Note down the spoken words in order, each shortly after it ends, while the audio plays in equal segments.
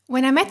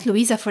When I met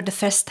Luisa for the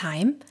first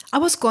time, I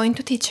was going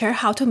to teach her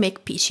how to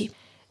make peachy.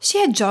 She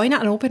had joined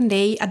an open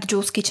day at the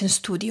Jules Kitchen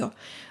studio,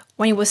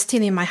 when it was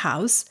still in my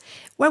house,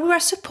 where we were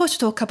supposed to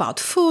talk about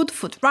food,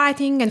 food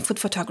writing and food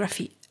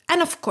photography,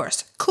 and of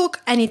course, cook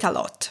and eat a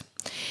lot.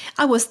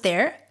 I was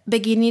there,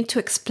 beginning to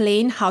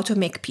explain how to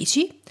make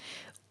peachy,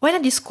 when I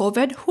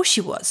discovered who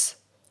she was.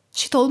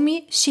 She told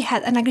me she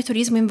had an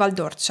Agriturismo in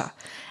Valdorcia,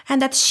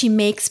 and that she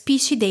makes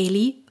peachy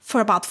daily for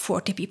about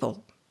 40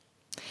 people.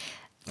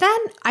 Then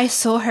I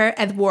saw her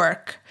at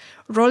work,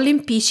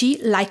 rolling peachy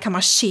like a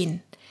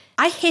machine.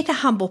 I ate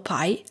a humble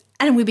pie,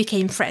 and we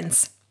became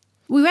friends.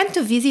 We went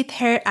to visit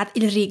her at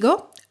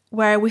Rigo,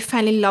 where we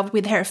fell in love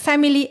with her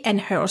family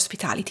and her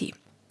hospitality.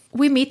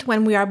 We meet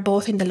when we are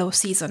both in the low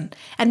season,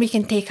 and we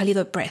can take a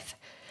little breath.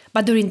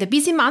 But during the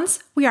busy months,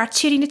 we are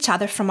cheering each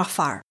other from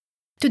afar.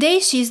 Today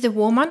she is the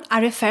woman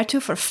I refer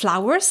to for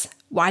flowers,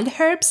 wild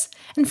herbs,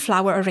 and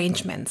flower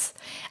arrangements.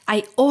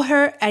 I owe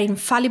her an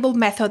infallible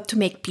method to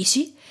make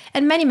peachy,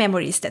 and many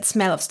memories that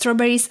smell of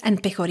strawberries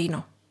and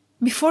pecorino.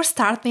 Before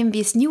starting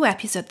this new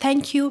episode,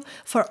 thank you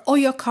for all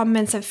your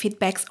comments and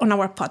feedbacks on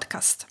our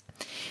podcast.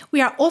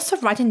 We are also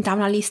writing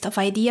down a list of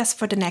ideas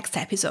for the next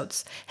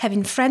episodes,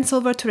 having friends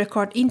over to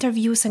record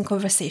interviews and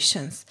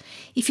conversations.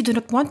 If you do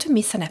not want to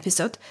miss an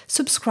episode,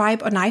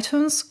 subscribe on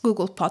iTunes,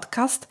 Google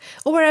Podcast,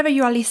 or wherever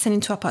you are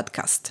listening to a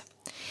podcast.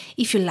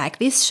 If you like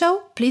this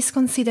show, please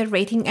consider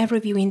rating and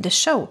reviewing the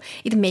show.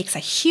 It makes a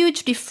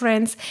huge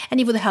difference and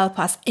it would help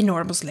us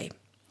enormously.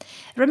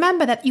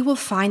 Remember that you will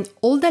find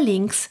all the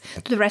links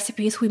to the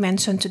recipes we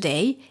mentioned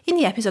today in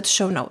the episode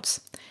show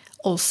notes.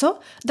 Also,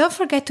 don't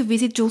forget to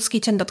visit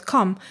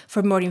juleskitchen.com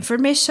for more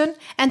information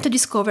and to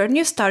discover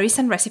new stories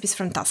and recipes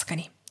from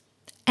Tuscany.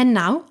 And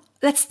now,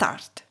 let's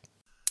start.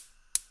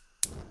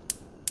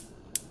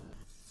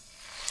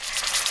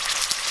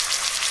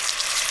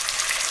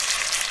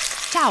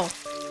 Ciao,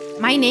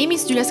 my name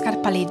is Giulia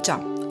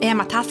Scarpaleggia. I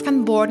am a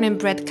Tuscan born and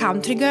bred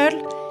country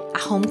girl, a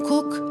home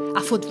cook,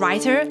 a food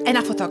writer, and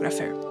a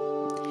photographer.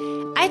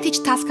 I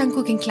teach Tuscan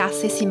cooking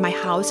classes in my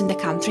house in the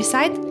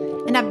countryside,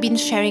 and I've been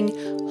sharing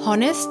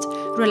honest,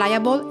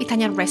 reliable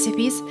Italian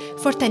recipes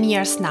for 10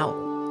 years now,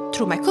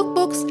 through my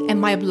cookbooks and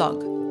my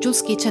blog,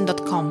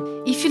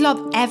 juleskitchen.com. If you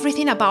love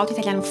everything about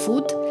Italian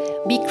food,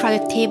 big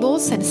crowded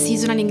tables and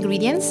seasonal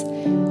ingredients,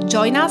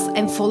 join us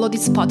and follow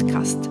this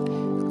podcast,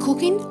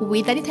 Cooking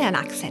with an Italian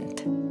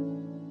Accent.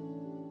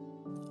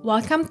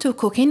 Welcome to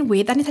Cooking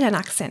with an Italian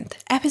Accent,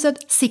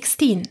 episode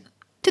 16.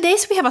 Today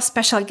we have a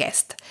special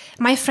guest,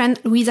 my friend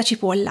Luisa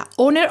Cipolla,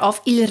 owner of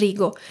Il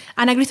Rigo,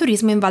 an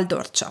agriturismo in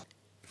Valdorcia.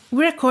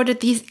 We recorded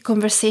this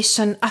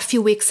conversation a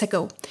few weeks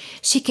ago.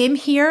 She came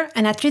here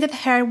and I treated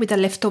her with a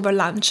leftover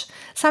lunch,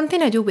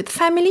 something I do with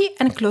family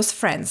and close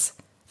friends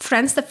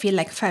that feel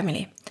like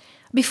family.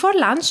 Before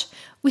lunch,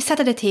 we sat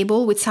at the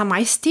table with some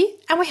iced tea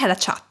and we had a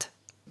chat.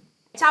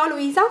 Ciao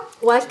Luisa,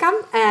 welcome.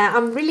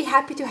 I'm really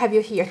happy to have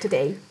you here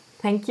today.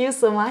 Thank you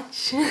so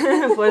much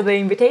for the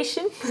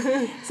invitation.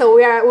 So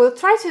we'll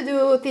try to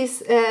do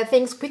these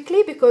things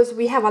quickly because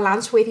we have a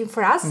lunch waiting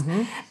for us.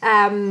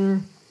 Mm-hmm.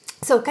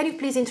 So can you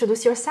please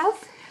introduce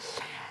yourself?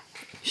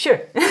 Sure.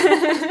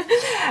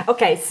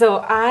 Okay,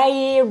 so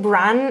I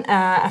run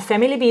a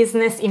family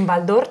business in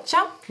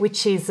Valdorcia,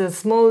 which is a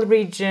small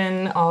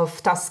region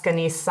of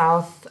Tuscany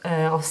south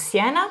of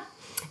Siena.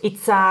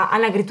 It's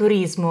an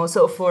agriturismo,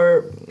 so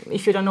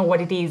if you don't know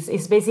what it is,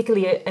 it's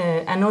basically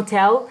an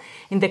hotel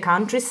in the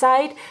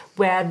countryside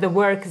where the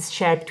work is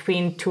shared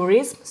between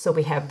tourism, so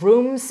we have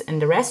rooms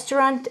and the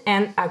restaurant,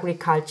 and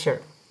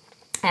agriculture.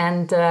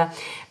 And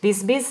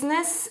this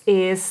business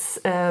is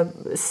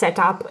set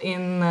up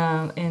in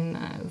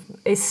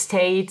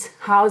estate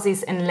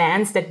houses and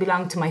lands that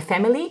belong to my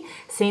family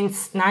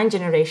since 9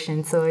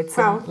 generations, so it's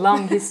a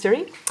long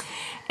history.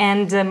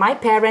 And my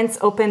parents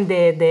opened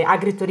the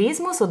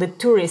agriturismo, so the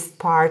tourist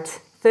part,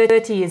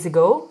 30 years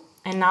ago.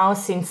 And now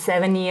since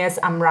 7 years,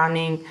 I'm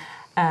running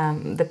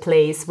the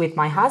place with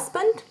my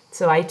husband.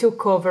 So I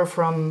took over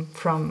from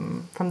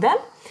them.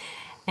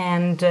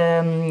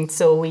 And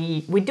so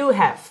we do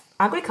have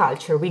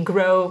agriculture. We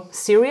grow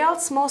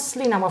cereals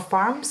mostly in our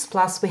farms.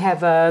 Plus we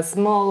have a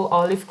small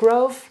olive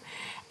grove.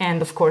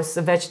 And of course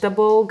a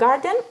vegetable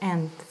garden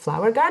and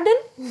flower garden.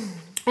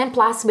 And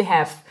plus we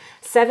have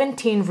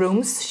 17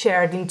 rooms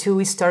shared in 2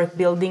 historic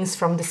buildings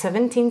from the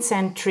 17th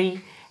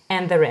century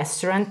and the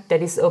restaurant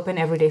that is open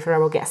every day for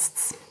our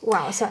guests.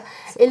 Wow, so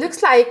it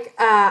looks like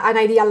an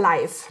ideal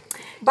life.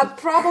 But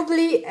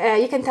probably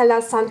you can tell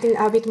us something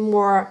a bit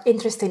more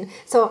interesting.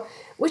 So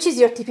which is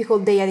your typical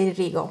day at Il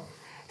Rigo?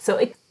 So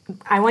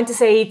I want to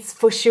say it's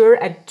for sure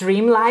a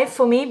dream life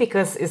for me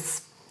because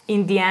it's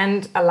in the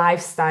end a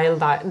lifestyle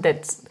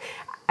that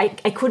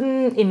I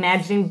couldn't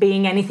imagine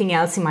being anything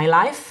else in my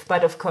life,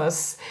 but of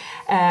course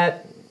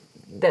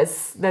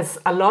there's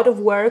a lot of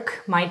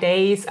work. My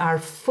days are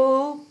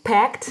full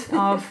packed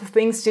of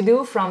things to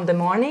do from the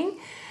morning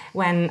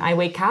when I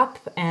wake up,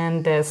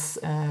 and there's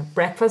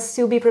breakfast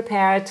to be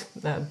prepared,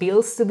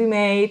 bills to be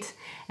made,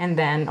 and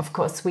then of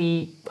course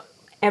we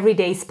every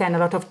day spend a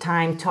lot of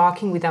time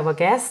talking with our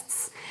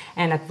guests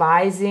and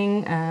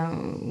advising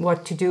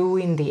what to do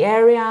in the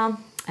area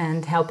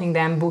and helping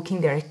them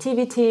booking their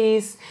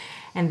activities.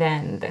 And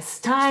then there's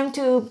time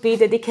to be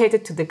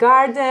dedicated to the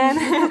garden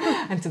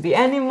and to the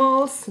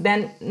animals.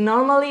 Then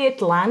normally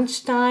at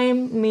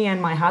lunchtime, me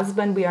and my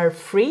husband, we are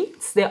free.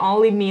 It's the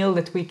only meal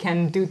that we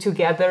can do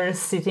together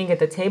sitting at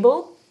the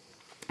table.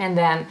 And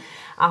then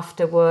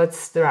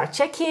afterwards there are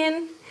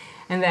check-in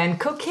and then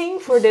cooking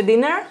for the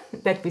dinner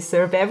that we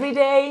serve every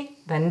day.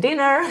 Then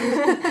dinner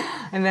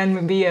and then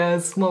maybe a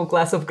small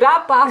glass of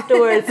grappa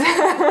afterwards.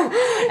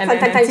 And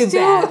sometimes then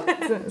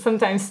to bed.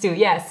 Sometimes too,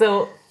 yeah.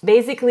 So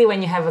basically,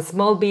 when you have a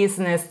small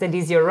business that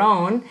is your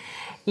own,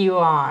 you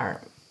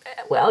are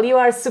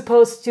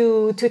supposed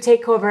to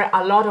take over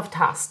a lot of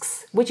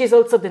tasks, which is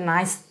also the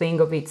nice thing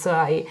of it. So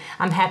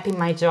I'm happy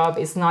my job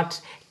is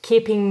not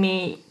keeping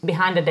me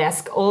behind a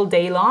desk all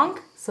day long.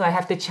 So I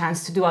have the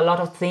chance to do a lot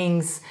of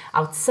things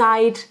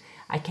outside.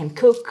 I can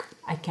cook,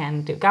 I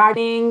can do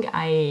gardening.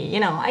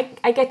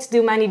 I get to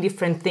do many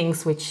different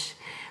things,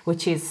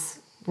 which is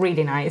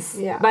really nice.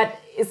 Yeah. But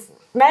it's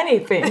many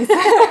things.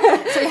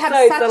 So you have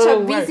such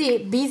a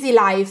busy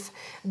life.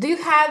 Do you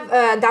have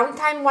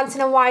downtime once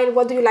in a while?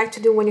 What do you like to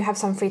do when you have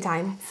some free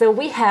time? So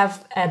we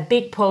have a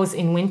big pause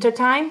in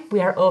wintertime. We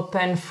are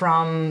open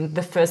from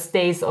the first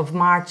days of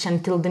March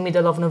until the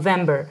middle of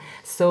November.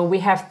 So we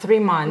have 3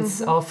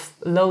 months of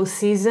low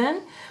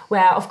season,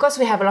 where of course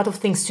we have a lot of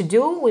things to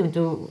do. We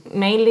do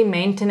mainly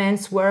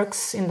maintenance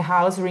works in the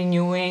house,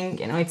 renewing.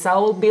 It's our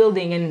old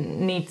building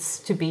and needs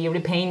to be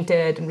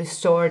repainted and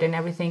restored and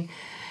everything.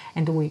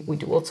 And we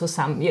do also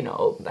some,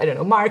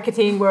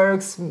 marketing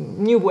works,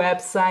 new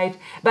website.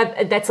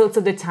 But that's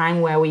also the time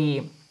where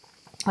we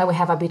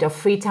have a bit of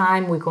free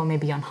time. We go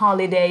maybe on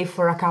holiday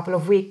for a couple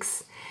of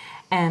weeks.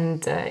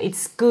 And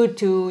it's good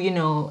to,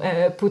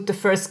 put the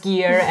first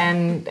gear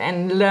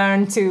and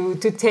learn to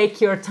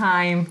take your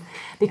time.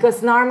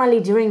 Because normally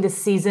during the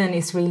season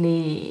it's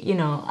really,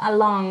 a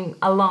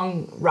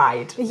long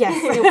ride. Yes.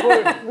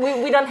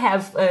 we don't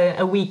have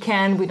a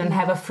weekend. We don't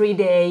have a free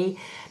day.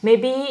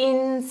 Maybe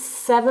in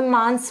 7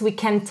 months we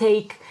can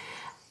take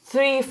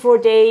 3, 4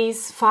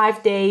 days,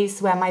 5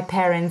 days where my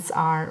parents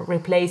are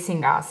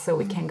replacing us, so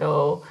we can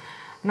go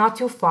not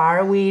too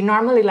far. We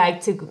normally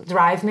like to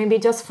drive maybe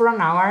just for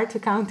an hour to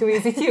come to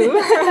visit you,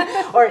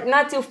 or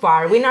not too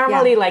far. We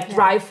normally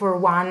drive for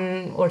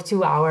 1 or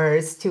 2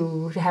 hours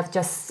to have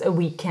just a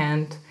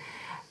weekend,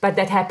 but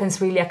that happens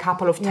really a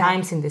couple of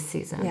times in the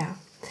season. Yeah.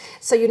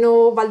 So you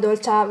know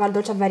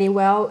Valdorcia very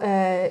well.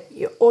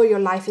 All your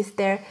life is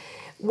there.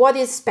 What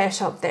is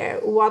special there?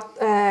 What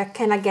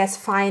can a guest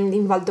find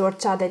in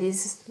Valdorcia that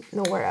is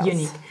nowhere else?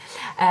 Unique.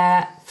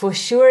 For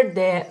sure,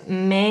 the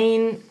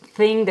main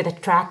thing that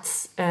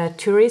attracts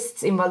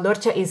tourists in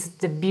Valdorcia is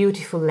the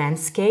beautiful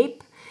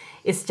landscape.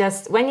 It's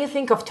just, when you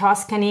think of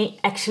Tuscany,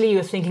 actually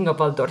you're thinking of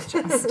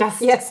Valdorcia. It's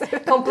just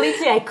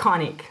completely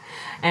iconic.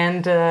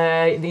 And,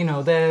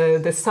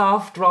 the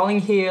soft rolling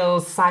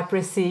hills,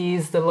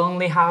 cypresses, the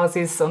lonely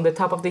houses on the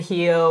top of the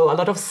hill, a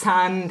lot of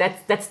sun.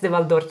 That's the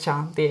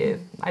Valdorcia.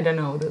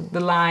 The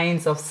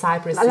lines of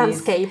cypresses. A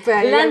landscape.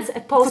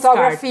 Postcard.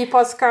 Photography,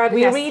 postcard.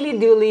 We really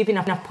do live in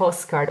a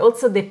postcard.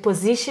 Also, the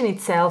position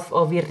itself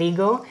of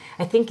Rigo,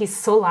 I think, is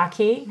so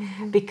lucky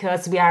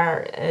because we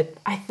are,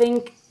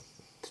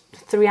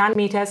 300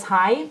 meters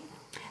high.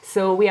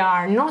 So we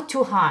are not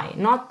too high,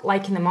 not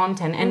like in the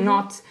mountain, and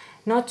not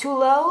too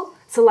low.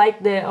 So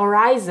like the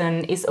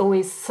horizon is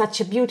always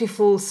such a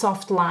beautiful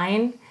soft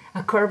line,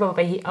 a curve of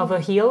a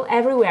hill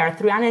everywhere,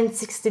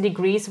 360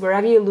 degrees,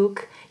 wherever you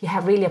look, you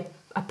have really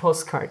a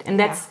postcard. And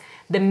that's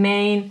the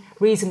main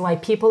reason why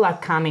people are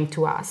coming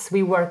to us.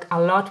 We work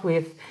a lot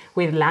with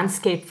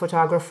landscape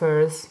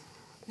photographers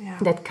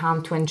that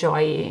come to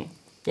enjoy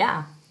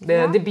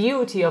the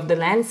beauty of the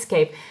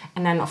landscape.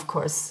 And then of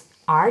course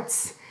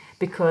arts,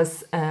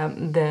 because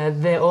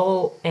the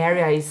whole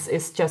area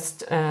is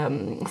just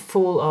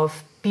full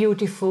of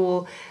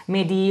beautiful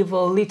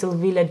medieval little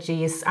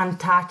villages,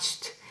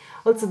 untouched.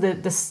 Also,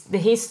 the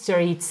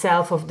history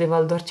itself of the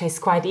Valdorcia is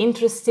quite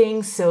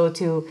interesting. So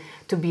to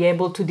be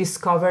able to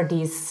discover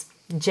these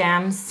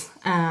gems,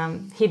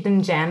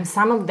 hidden gems,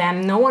 some of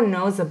them no one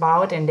knows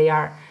about, and they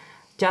are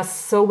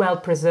just so well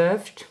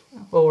preserved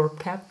or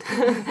kept.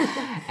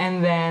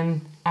 And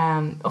then,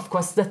 of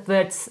course, the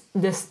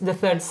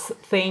third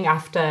thing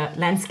after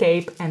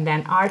landscape and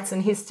then arts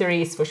and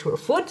history is for sure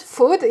food.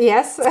 Food,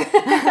 yes.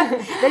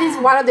 That is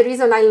one of the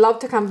reasons I love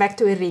to come back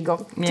to Rigo,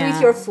 to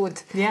eat your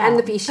food and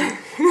the pisci.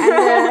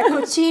 And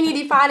cucini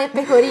di pane e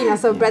pecorino,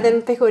 so bread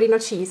and pecorino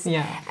cheese.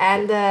 Yeah.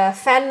 And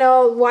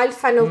wild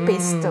fennel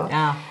pesto.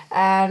 Yeah.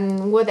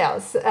 And what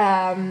else?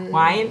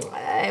 Wine.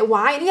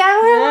 Wine,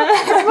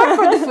 it's more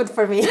for the food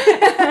for me.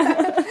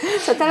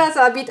 So tell us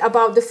a bit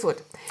about the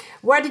food.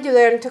 Where did you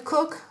learn to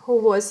cook? Who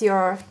was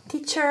your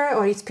teacher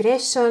or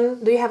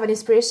inspiration? Do you have an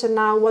inspiration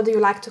now? What do you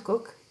like to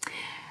cook?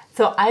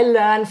 So I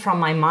learned from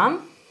my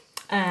mom,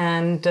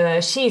 and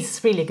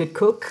she's really good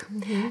cook.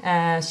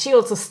 She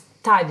also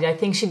studied. I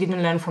think she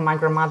didn't learn from my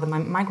grandmother.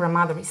 My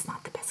grandmother is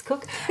not the best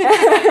cook.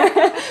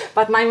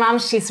 But my mom,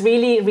 she's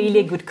really, really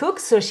a good cook.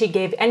 So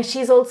and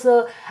she's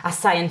also a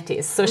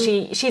scientist. So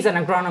she's an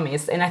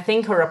agronomist. And I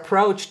think her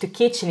approach to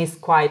kitchen is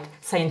quite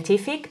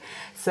scientific.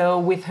 So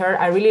with her,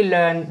 I really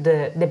learned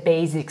the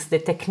basics, the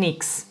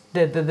techniques,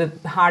 the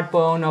hard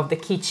bone of the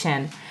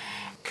kitchen.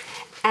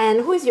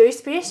 And who is your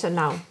inspiration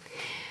now?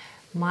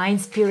 My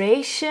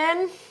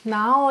inspiration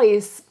now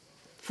is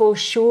for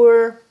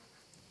sure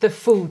the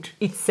food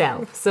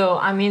itself. So,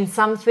 I mean,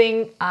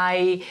 something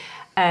I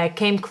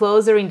came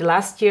closer in the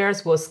last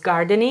years was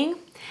gardening.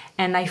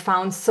 And I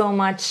found so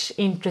much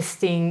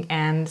interesting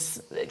and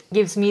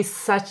gives me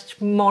such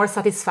more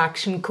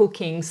satisfaction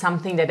cooking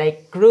something that I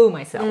grew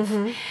myself.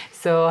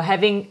 So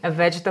having a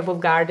vegetable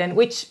garden,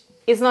 which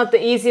is not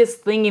the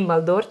easiest thing in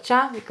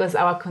Valdorcia because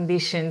our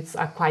conditions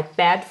are quite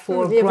bad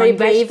for growing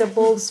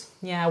vegetables.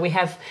 Yeah, we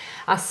have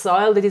a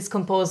soil that is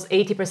composed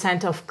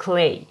 80% of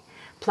clay.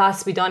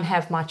 Plus, we don't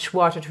have much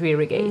water to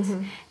irrigate.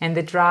 And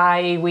the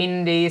dry,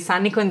 windy,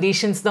 sunny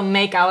conditions don't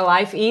make our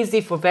life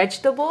easy for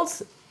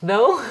vegetables,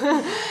 though.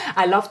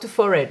 I love to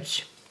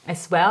forage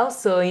as well.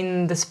 So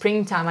in the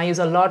springtime, I use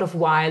a lot of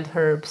wild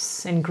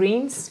herbs and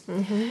greens.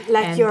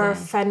 Like your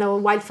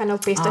wild fennel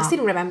pesto. I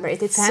still remember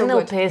it. It's so good.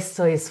 Fennel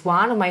pesto is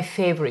one of my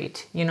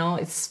favorite. You know,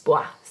 it's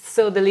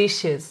so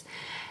delicious.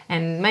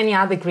 And many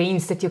other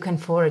greens that you can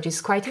forage. It's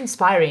quite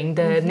inspiring,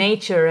 the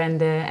nature and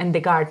the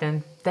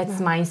garden.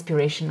 That's my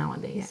inspiration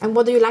nowadays. Yeah. And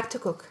what do you like to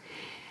cook?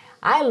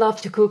 I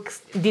love to cook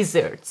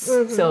desserts,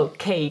 so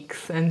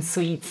cakes and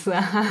sweets.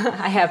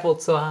 I have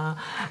also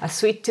a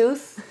sweet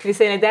tooth, we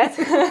say like that.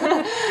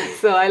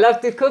 So I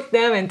love to cook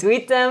them and to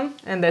eat them,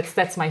 and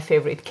that's my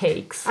favorite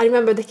cakes. I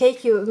remember the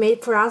cake you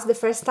made for us the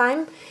first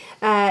time.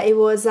 It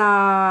was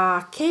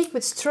a cake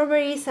with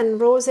strawberries and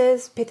rose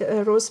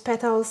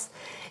petals.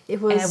 It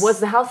was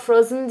the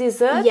half-frozen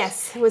dessert?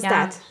 Yes, it was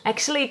that.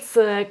 Actually, it's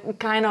a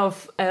kind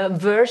of a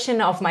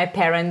version of my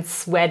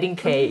parents' wedding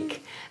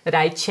cake that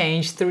I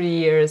changed through the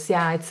years.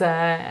 Yeah, it's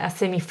a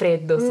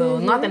semi-freddo, so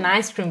not an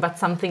ice cream, but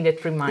something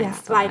that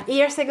reminds me. Like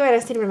years ago, and I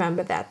still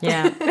remember that.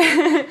 Yeah.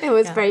 It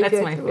was very that's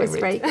good. My favorite. It was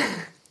very good.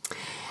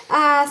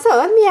 So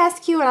let me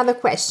ask you another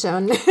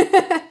question.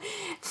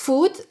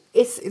 Food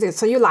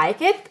so you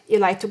like it, you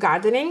like to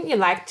gardening, you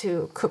like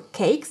to cook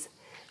cakes.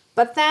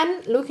 But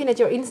then, looking at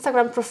your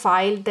Instagram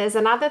profile, there's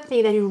another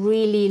thing that you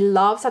really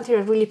love, something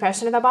you're really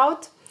passionate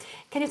about.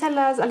 Can you tell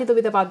us a little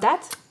bit about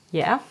that?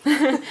 Yeah.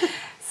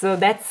 So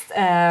that's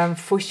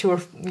for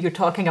sure, you're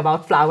talking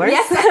about flowers.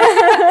 Yes,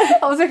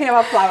 I was talking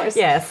about flowers.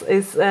 Yes,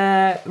 it's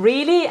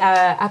really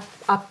a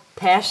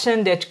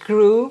passion that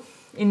grew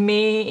in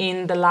me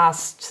in the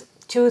last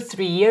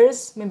 2-3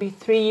 years, maybe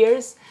 3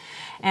 years.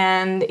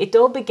 And it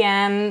all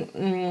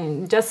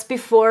began just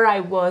before I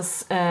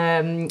was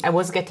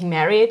getting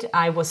married.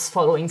 I was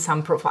following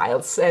some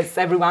profiles, as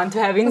everyone, to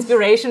have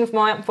inspiration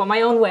for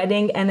my own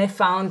wedding. And I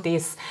found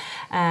this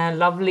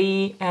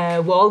lovely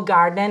walled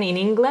garden in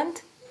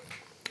England.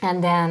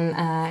 And then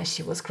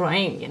she was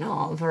growing,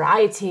 a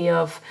variety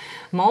of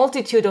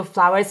multitude of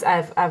flowers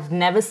I've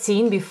never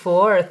seen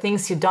before,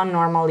 things you don't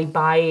normally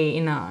buy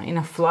in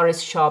a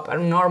florist shop, a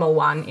normal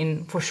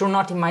one, for sure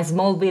not in my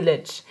small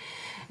village.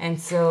 And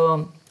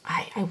so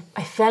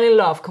I fell in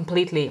love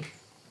completely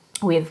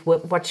with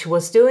what she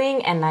was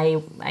doing, and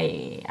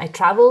I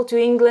traveled to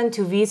England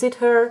to visit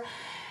her,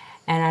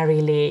 and I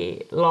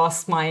really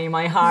lost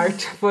my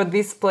heart for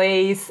this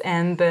place,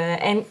 and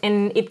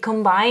it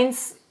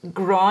combines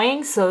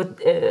growing, so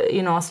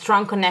a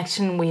strong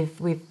connection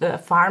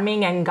with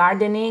farming and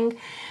gardening,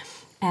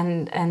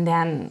 and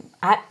then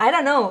I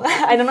don't know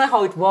I don't know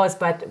how it was,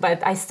 but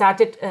I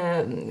started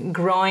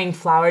growing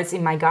flowers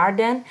in my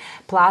garden.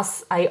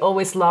 Plus, I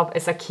always loved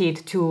as a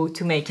kid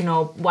to make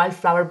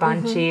wildflower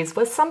bunches.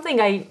 Was something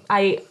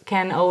I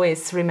can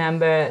always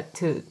remember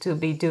to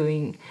be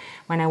doing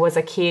when I was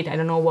a kid. I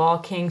don't know,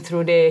 walking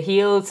through the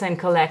hills and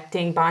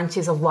collecting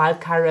bunches of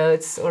wild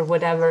carrots or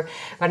whatever.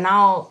 But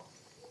now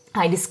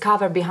I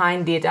discovered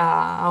behind it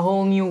a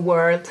whole new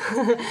world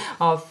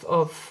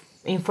of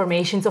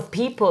informations of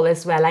people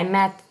as well.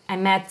 I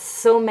met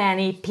so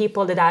many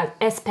people that are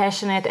as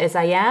passionate as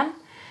I am.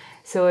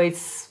 So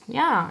it's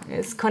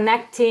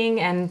connecting,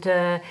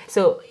 and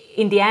so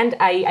in the end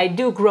I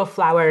do grow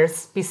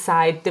flowers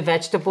beside the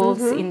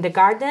vegetables in the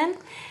garden.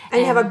 And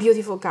you have a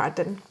beautiful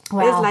garden.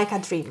 Well, it's like a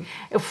dream.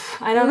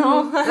 I don't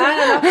know.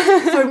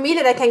 For me,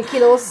 that I can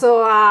kill also,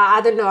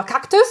 a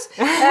cactus.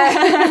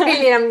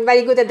 Really, I'm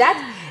very good at that.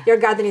 Your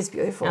garden is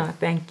beautiful. Oh,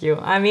 thank you.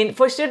 I mean,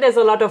 for sure, there's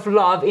a lot of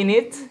love in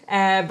it.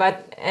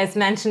 But as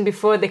mentioned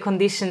before, the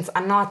conditions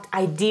are not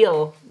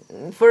ideal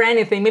for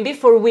anything. Maybe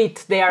for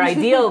wheat, they are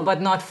ideal, but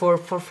not for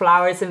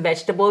flowers and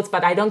vegetables.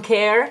 But I don't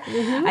care.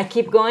 I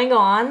keep going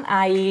on.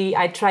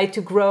 I try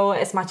to grow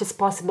as much as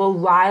possible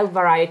wild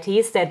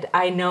varieties that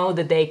I know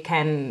that they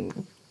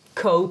can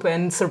cope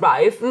and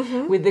survive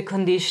with the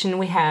condition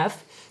we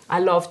have. I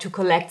love to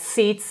collect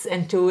seeds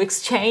and to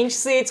exchange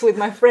seeds with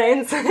my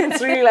friends.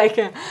 It's really like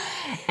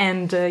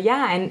And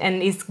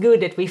and it's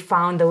good that we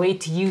found a way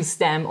to use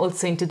them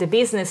also into the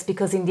business,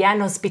 because in the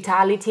end,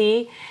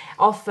 hospitality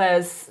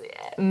offers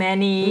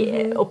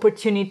many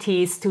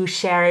opportunities to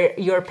share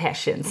your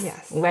passions,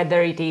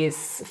 whether it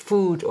is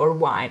food or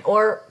wine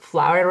or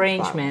flower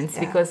arrangements,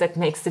 because that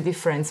makes the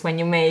difference when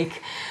you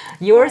make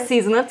your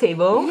seasonal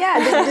table. Yeah,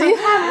 do you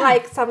have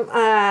like some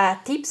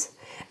tips?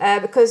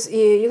 Because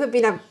you have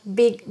been a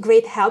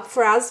great help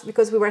for us,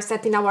 because we were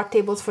setting our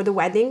tables for the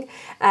wedding,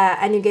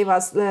 and you gave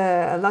us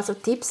lots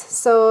of tips.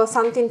 So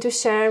something to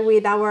share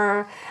with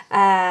our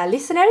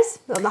listeners,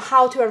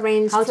 how to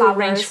arrange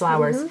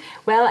flowers.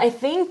 Well, I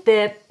think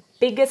the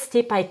biggest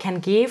tip I can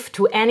give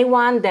to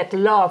anyone that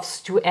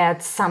loves to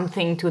add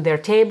something to their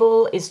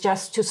table is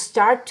just to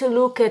start to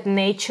look at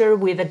nature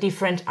with a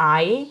different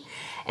eye.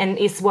 And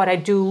it's what I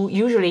do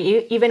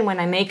usually, even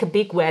when I make a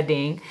big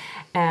wedding.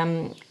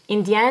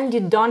 In the end,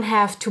 you don't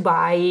have to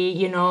buy,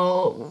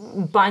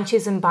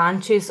 bunches and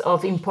bunches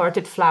of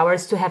imported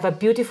flowers to have a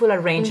beautiful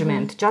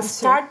arrangement. Just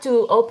start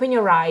to open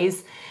your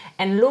eyes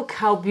and look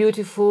how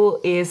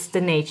beautiful is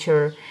the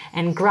nature,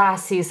 and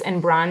grasses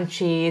and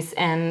branches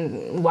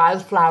and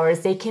wildflowers.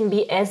 They can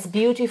be as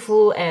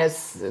beautiful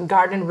as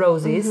garden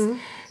roses.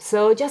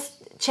 So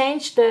just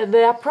change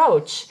the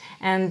approach,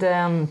 and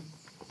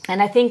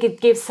I think it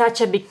gives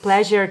such a big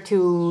pleasure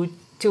to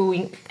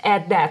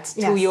add that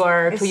to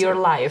your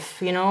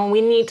life.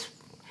 We need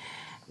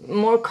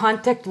more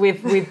contact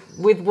with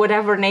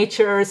whatever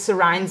nature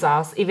surrounds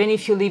us. Even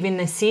if you live in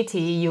a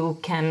city, you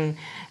can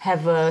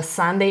have a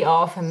Sunday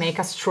off and make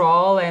a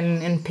stroll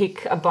and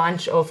pick a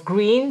bunch of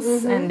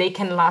greens, and they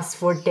can last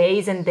for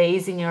days and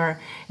days in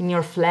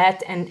your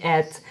flat, and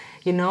add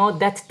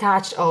that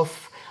touch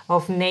of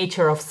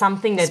nature, of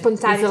something that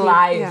is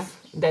alive.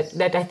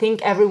 That I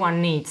think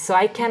everyone needs. So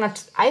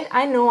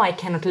I know I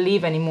cannot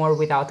live anymore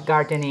without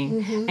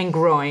gardening and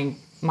growing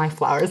my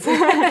flowers.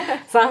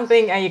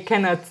 Something I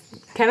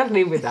cannot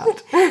live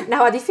without.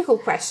 Now, a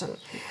difficult question.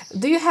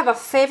 Do you have a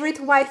favorite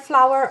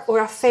wildflower or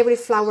a favorite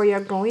flower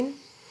you're growing?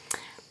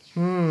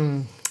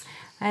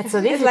 That's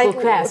a difficult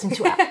question.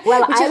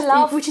 Well,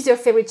 which is your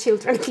favorite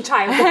child?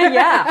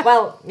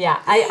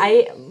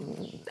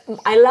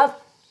 I love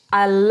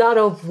a lot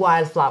of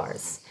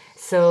wildflowers.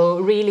 So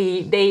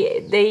really,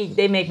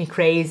 they make me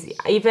crazy.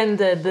 Even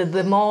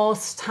the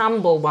most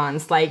humble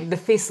ones, like the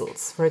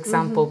thistles, for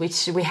example,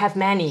 which we have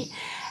many,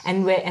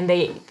 and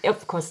they,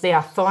 of course, they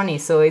are thorny.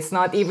 So it's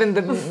not even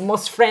the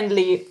most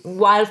friendly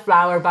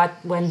wildflower. But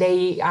when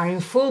they are in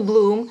full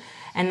bloom,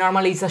 and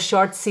normally it's a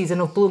short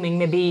season of blooming,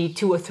 maybe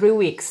 2 or 3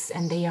 weeks,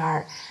 and they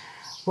are,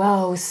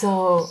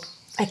 so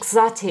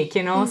exotic,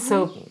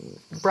 so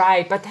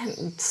bright. But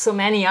so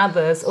many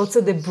others.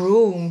 Also the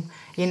broom.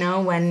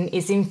 When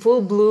it's in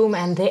full bloom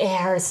and the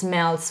air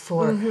smells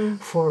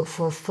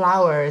for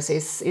flowers,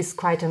 is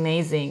quite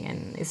amazing,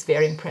 and it's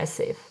very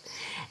impressive.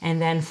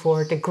 And then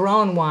for the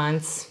grown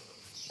ones,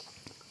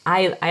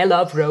 I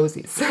love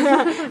roses.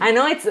 I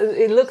know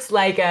it looks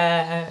like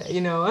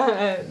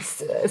a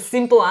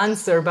simple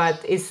answer,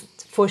 but it's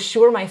for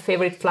sure my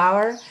favorite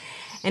flower.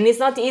 And it's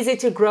not easy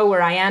to grow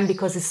where I am,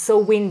 because it's so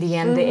windy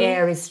and the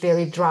air is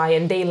very dry,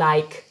 and they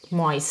like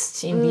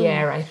moist in the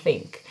air, I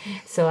think.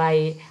 So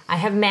I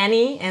have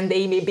many, and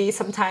they maybe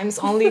sometimes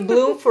only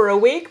bloom for a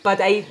week, but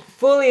I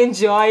fully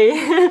enjoy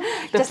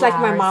the just flowers. Like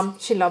my mom,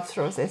 she loves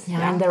roses.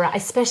 And there are,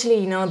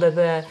 especially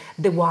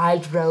the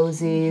wild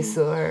roses,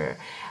 or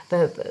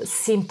the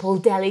simple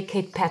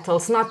delicate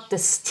petals, not the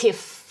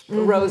stiff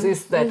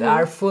roses that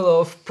are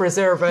full of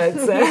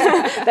preservatives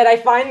that I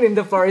find in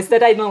the forest,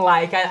 that I don't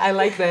like. I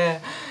like the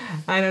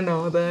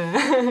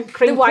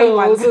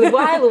crinkles, the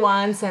wild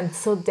ones, and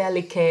so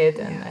delicate,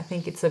 and I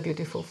think it's a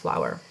beautiful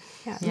flower.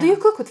 Do you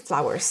cook with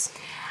flowers?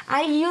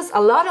 I use a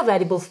lot of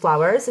edible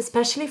flowers,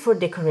 especially for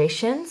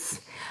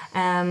decorations.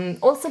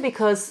 Also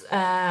because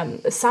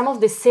some of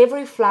the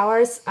savory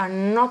flowers are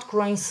not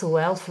growing so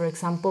well. For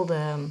example,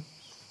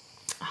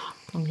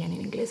 non viene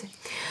in inglese.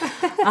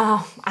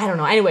 I don't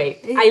know. Anyway,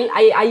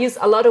 I use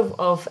a lot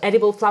of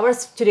edible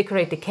flowers to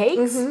decorate the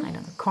cakes. I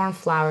don't know,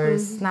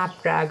 cornflowers,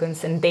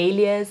 snapdragons, and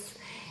dahlias.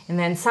 And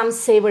then some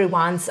savory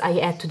ones I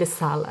add to the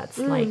salads,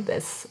 like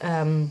this.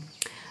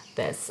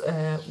 There's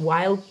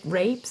wild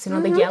grapes,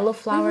 the yellow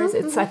flowers.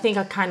 It's, I think,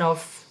 a kind of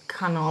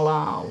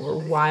canola or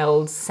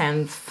wild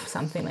senf,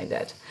 something like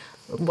that.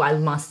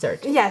 Wild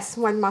mustard. Yes,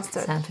 wild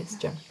mustard. Senf is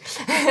German.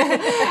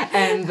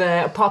 And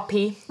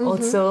poppy,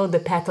 also, the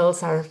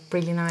petals are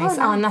really nice.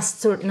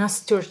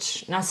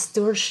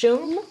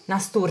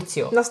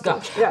 Nasturtium,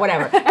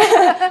 whatever.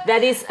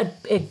 That is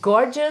a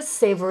gorgeous,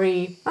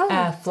 savory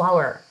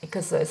flower,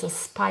 because it's a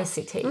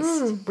spicy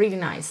taste. Really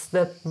nice.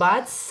 The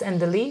buds and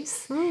the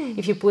leaves,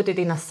 if you put it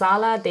in a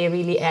salad, they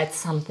really add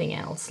something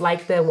else,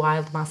 like the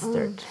wild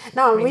mustard.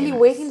 Now I'm really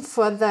waiting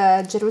for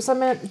the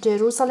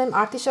Jerusalem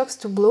artichokes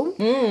to bloom,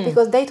 because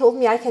because they told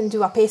me I can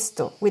do a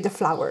pesto with the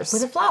flowers.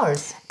 With the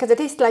flowers? Because it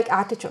tastes like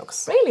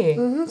artichokes.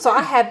 Really? So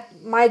I have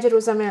my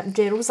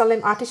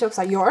Jerusalem artichokes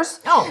are yours.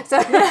 Oh. So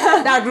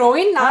they're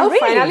growing now, really?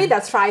 finally,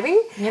 they're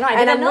thriving. You know, I and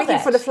didn't I'm know waiting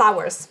that. for the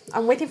flowers.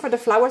 I'm waiting for the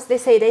flowers. They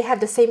say they have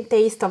the same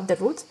taste of the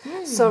root.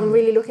 So I'm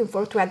really looking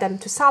forward to add them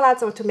to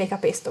salads or to make a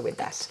pesto with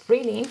that.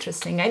 Really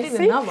interesting. I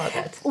didn't know about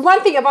that.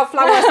 One thing about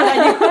flowers that I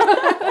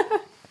knew.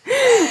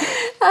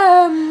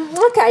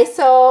 Okay,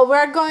 so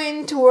we're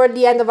going toward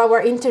the end of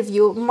our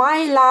interview.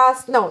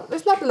 No,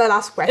 it's not the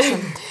last question.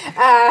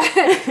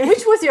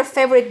 Which was your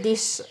favorite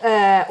dish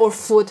or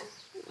food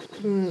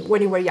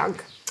when you were young?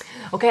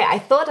 Okay, I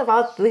thought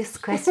about this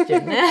question.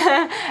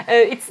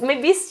 It's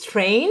maybe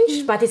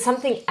strange, but it's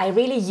something I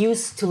really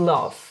used to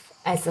love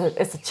as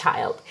a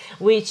child,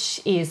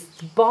 which is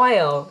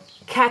boiled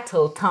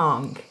cattle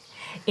tongue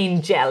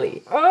in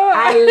jelly. Oh.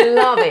 I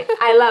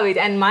love it.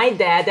 And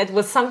that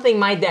was something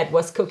my dad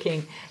was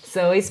cooking.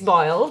 So it's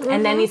boiled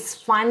and then it's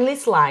finely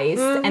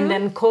sliced and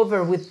then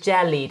covered with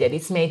jelly that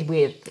is made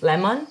with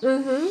lemon.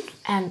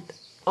 And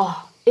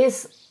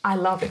I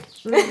love it.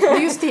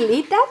 Do you still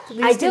eat that?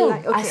 I do.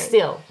 I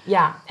still,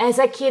 yeah. As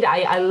a kid,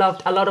 I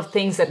loved a lot of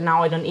things that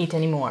now I don't eat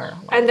anymore.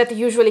 And that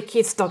usually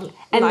kids don't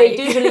and like.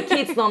 they usually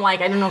kids don't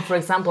like. I don't know, for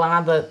example,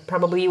 another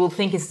probably you will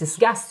think is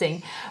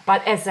disgusting.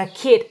 But as a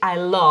kid, I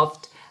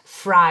loved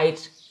fried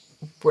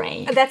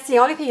brain. That's the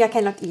only thing I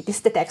cannot eat,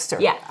 is the texture.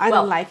 Yeah. I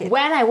don't like it.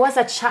 When I was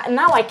a child,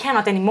 now I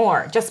cannot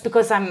anymore, just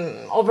because I'm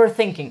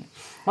overthinking.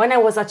 When I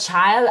was a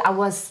child, I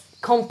was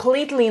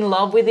completely in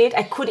love with it.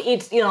 I could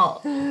eat,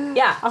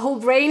 a whole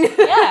brain.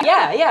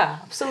 yeah,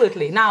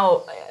 absolutely.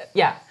 Now,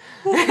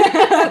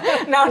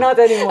 no, not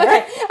anymore.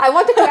 Okay, I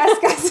wanted to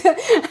ask us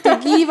to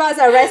give us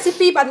a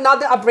recipe, but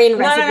not a brain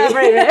recipe. No,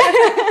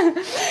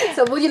 brain.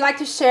 So would you like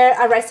to share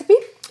a recipe?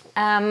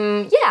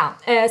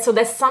 So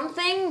there's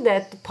something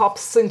that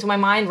pops into my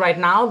mind right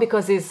now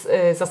because it's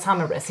a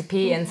summer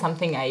recipe and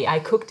something I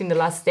cooked in the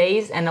last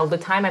days, and all the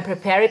time I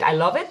prepare it, I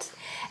love it.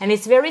 And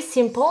it's very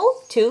simple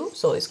too,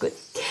 so it's good,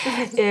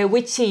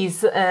 which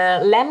is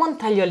lemon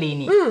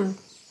tagliolini.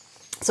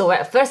 So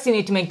first you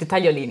need to make the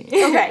tagliolini,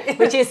 okay,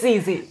 which is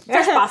easy.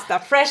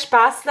 Fresh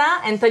pasta,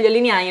 and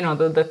tagliolini are,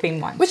 the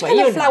thin ones. Which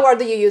kind of flour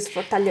do you use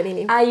for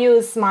tagliolini? I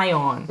use my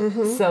own.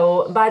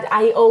 But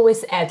I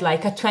always add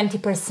like a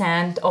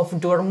 20% of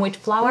durum wheat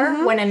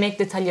flour when I make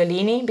the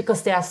tagliolini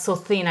because they are so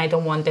thin, I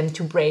don't want them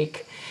to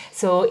break.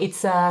 So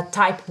it's a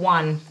type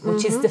 1,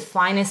 which is the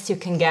finest you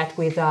can get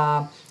with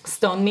a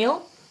stone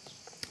mill.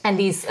 And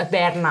this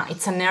berna,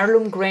 it's an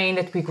heirloom grain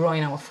that we grow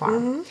in our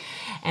farm.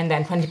 And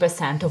then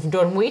 20% of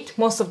durum wheat.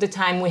 Most of the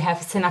time we have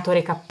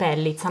Senatore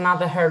Cappelli. It's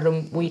another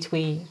heirloom wheat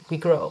we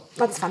grow.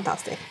 That's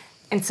fantastic.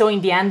 And so in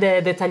the end,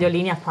 the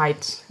tagliolini are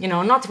quite,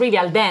 not really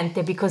al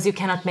dente because you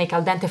cannot make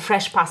al dente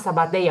fresh pasta,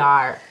 but they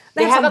are.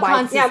 They have a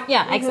consistency.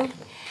 Yeah,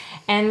 exactly.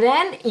 And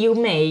then you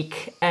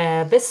make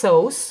the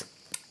sauce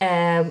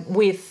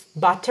with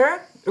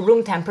butter,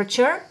 room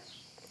temperature,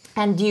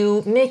 and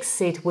you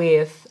mix it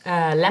with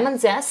lemon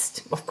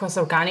zest, of course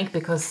organic,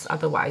 because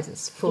otherwise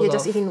it's full You're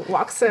just eating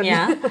wax.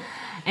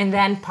 And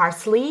then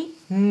parsley,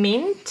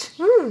 mint,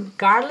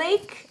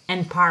 garlic,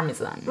 and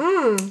parmesan.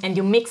 And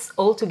you mix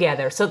all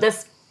together. So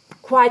there's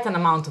quite an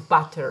amount of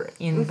butter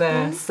in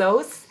the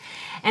sauce.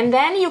 And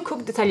then you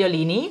cook the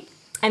tagliolini,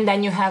 and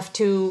then you have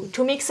to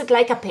mix it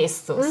like a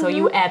pesto. So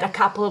you add a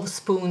couple of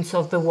spoons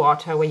of the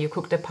water when you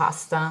cook the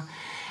pasta.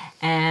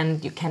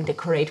 And you can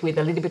decorate with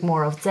a little bit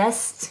more of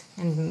zest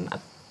and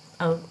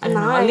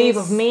a leaf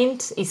of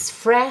mint. It's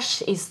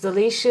fresh, it's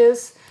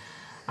delicious.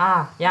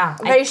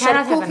 Very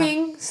short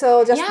cooking,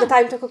 so just the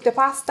time to cook the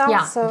pasta.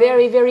 Yeah, so.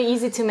 very, very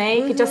easy to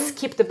make. You just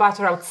keep the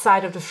butter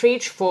outside of the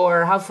fridge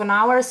for half an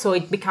hour so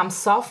it becomes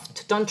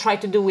soft. Don't try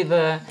to do with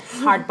the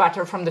hard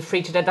butter from the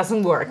fridge. That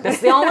doesn't work.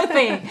 That's the only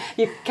thing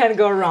you can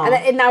go wrong.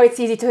 And now it's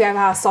easy to have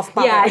a soft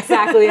butter. Yeah,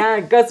 exactly.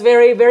 It goes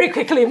very, very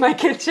quickly in my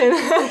kitchen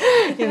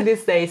in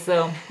this day.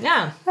 So,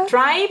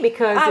 try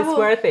because it's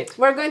worth it.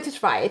 We're going to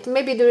try it,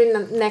 maybe during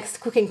the next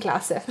cooking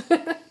class.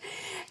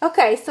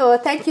 Okay, so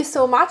thank you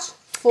so much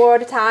for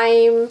the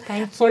time,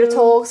 for the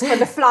talks, for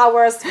the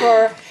flowers,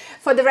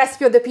 for the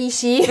recipe of the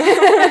pisci,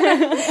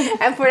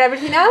 and for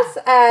everything else.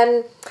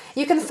 And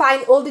you can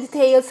find all the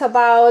details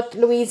about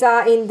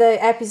Luisa in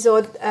the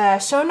episode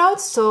show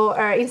notes. So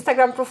her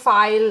Instagram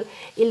profile,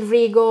 Il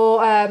Rigo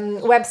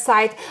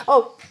website.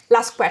 Oh,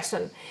 last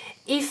question.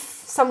 If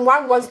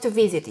someone wants to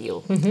visit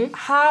you,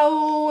 how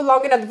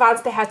long in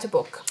advance they have to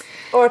book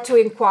or to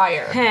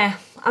inquire?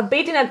 A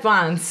bit in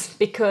advance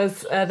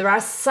because there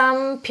are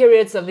some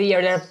periods of the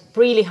year that are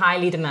really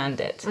highly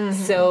demanded.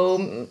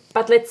 So,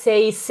 but let's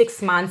say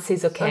 6 months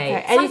is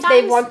okay. And if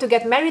they want to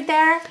get married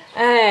there?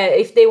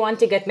 If they want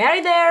to get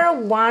married there,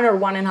 1 or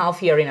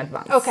 1.5 years in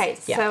advance. Okay,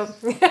 so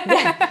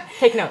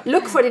take note.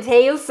 Look for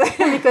details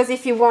because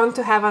if you want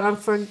to have an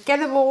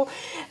unforgettable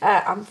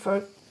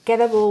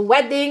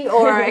wedding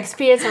or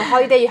experience or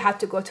holiday, you have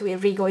to go to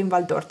Rigo in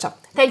Valdorcia.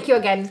 Thank you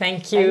again.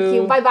 Thank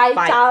you. Bye-bye.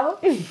 Bye. Ciao.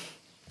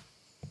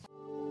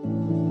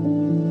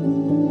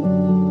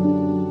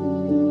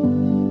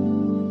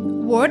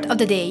 Word of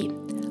the day.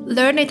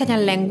 learn the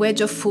Italian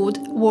language of food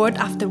word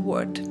after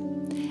word.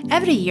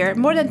 Every year,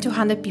 more than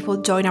 200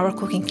 people join our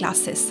cooking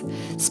classes.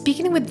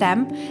 Speaking with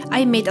them,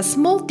 I made a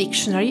small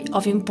dictionary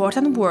of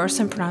important words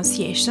and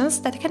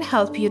pronunciations that can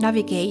help you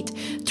navigate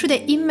through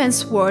the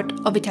immense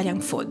world of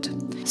Italian food.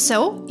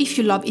 So, if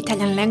you love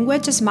Italian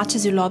language as much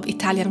as you love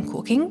Italian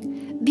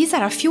cooking, these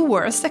are a few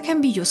words that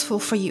can be useful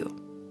for you.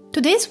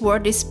 Today's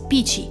word is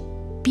pici,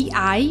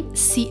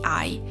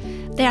 P-I-C-I.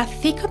 They are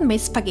thick homemade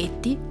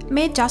spaghetti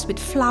made just with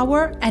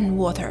flour and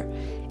water.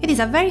 It is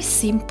a very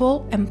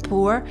simple and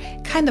poor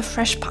kind of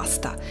fresh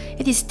pasta.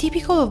 It is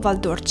typical of Val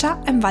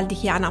d'Orcia and Val di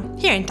Chiana,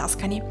 here in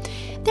Tuscany.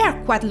 They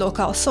are quite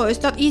local, so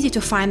it's not easy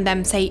to find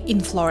them, say, in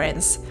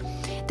Florence.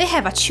 They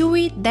have a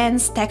chewy,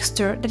 dense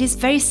texture that is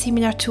very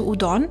similar to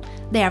udon.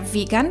 They are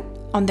vegan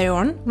on their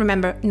own,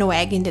 remember, no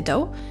egg in the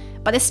dough,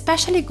 but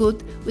especially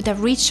good with a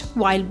rich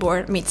wild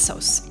boar meat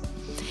sauce.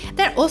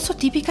 They are also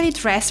typically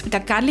dressed with a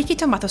garlicky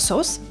tomato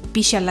sauce,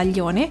 pisci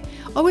all'aglione,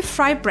 or with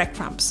fried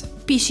breadcrumbs,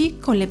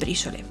 pisci con le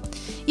briciole.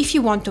 If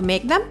you want to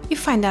make them, you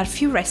find a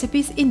few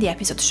recipes in the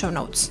episode show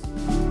notes.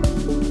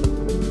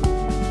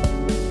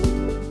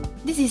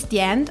 This is the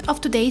end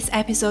of today's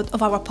episode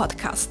of our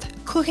podcast,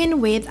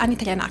 Cooking with an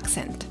Italian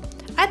Accent.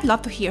 I'd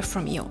love to hear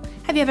from you.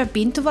 Have you ever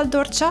been to Val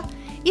d'Orcia?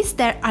 Is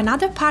there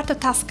another part of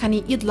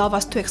Tuscany you'd love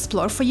us to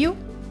explore for you?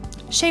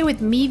 Share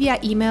with me via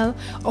email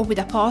or with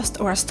a post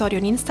or a story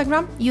on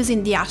Instagram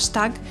using the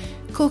hashtag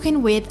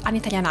Cooking with an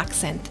Italian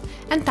Accent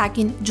and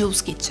tagging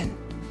Jules Kitchen.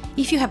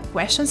 If you have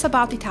questions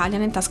about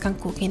Italian and Tuscan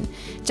cooking,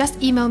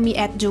 just email me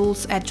at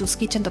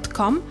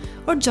jules@juleskitchen.com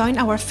or join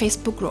our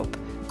Facebook group,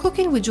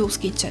 Cooking with Jules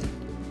Kitchen.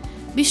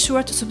 Be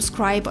sure to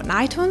subscribe on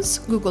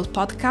iTunes, Google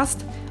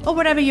Podcast, or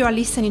wherever you are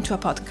listening to a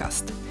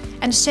podcast,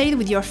 and share it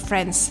with your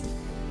friends.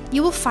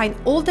 You will find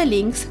all the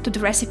links to the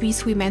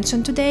recipes we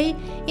mentioned today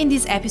in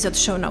this episode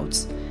show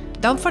notes.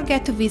 Don't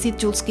forget to visit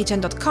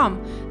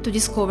juleskitchen.com to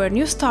discover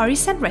new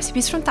stories and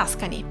recipes from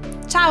Tuscany.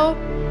 Ciao!